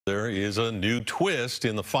There is a new twist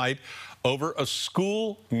in the fight over a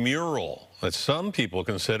school mural that some people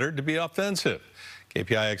considered to be offensive.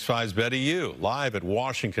 KPIX 5's Betty Yu live at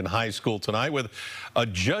Washington High School tonight with a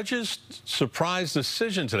judge's surprise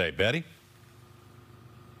decision today. Betty?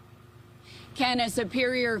 Ken, a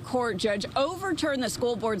Superior Court judge overturned the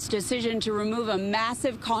school board's decision to remove a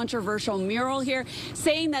massive controversial mural here,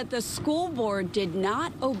 saying that the school board did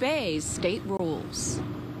not obey state rules.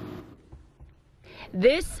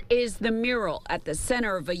 This is the mural at the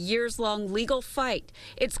center of a years-long legal fight.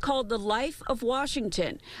 It's called The Life of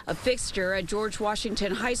Washington, a fixture at George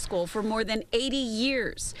Washington High School for more than 80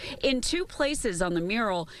 years. In two places on the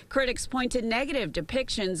mural, critics point to negative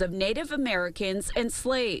depictions of Native Americans and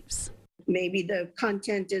slaves. Maybe the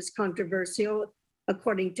content is controversial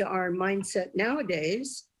according to our mindset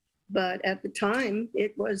nowadays, but at the time,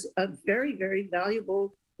 it was a very, very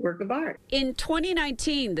valuable work of art. In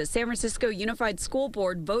 2019, the San Francisco Unified School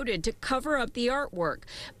Board voted to cover up the artwork,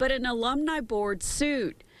 but an alumni board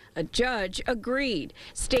sued. A judge agreed,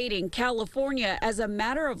 stating California, as a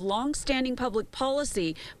matter of long-standing public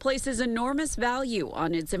policy, places enormous value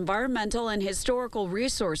on its environmental and historical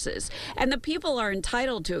resources, and the people are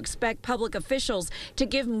entitled to expect public officials to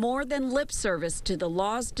give more than lip service to the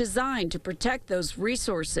laws designed to protect those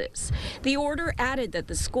resources. The order added that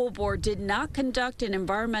the school board did not conduct an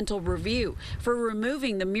environmental review for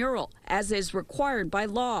removing the mural, as is required by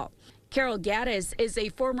law. Carol Gaddis is a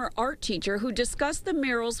former art teacher who discussed the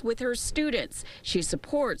murals with her students. She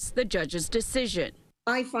supports the judge's decision.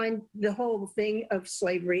 I find the whole thing of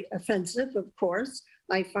slavery offensive, of course.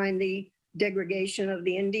 I find the degradation of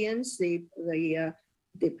the Indians, the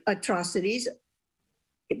atrocities,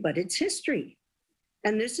 but it's history.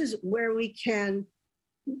 And this is where we can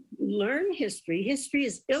learn history. History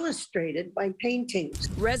is illustrated by paintings.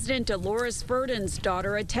 Resident Dolores Furden's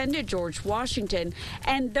daughter attended George Washington,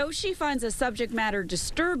 and though she finds the subject matter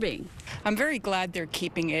disturbing, I'm very glad they're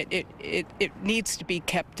keeping it. It needs to be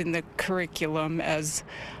kept in the curriculum as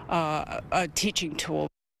a teaching tool.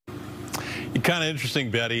 Kind of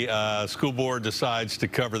interesting, Betty. School board decides to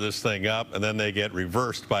cover this thing up, and then they get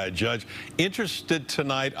reversed by a judge. Interested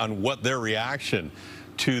tonight on what their reaction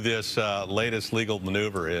to this latest legal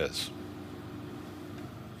maneuver is.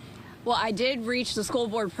 Well, I did reach the school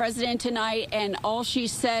board president tonight, and all she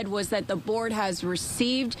said was that the board has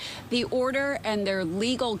received the order and their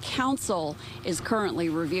legal counsel is currently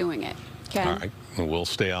reviewing it. Ken? All right, we'll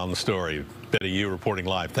stay on the story. Betty Yu reporting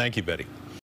live. Thank you, Betty.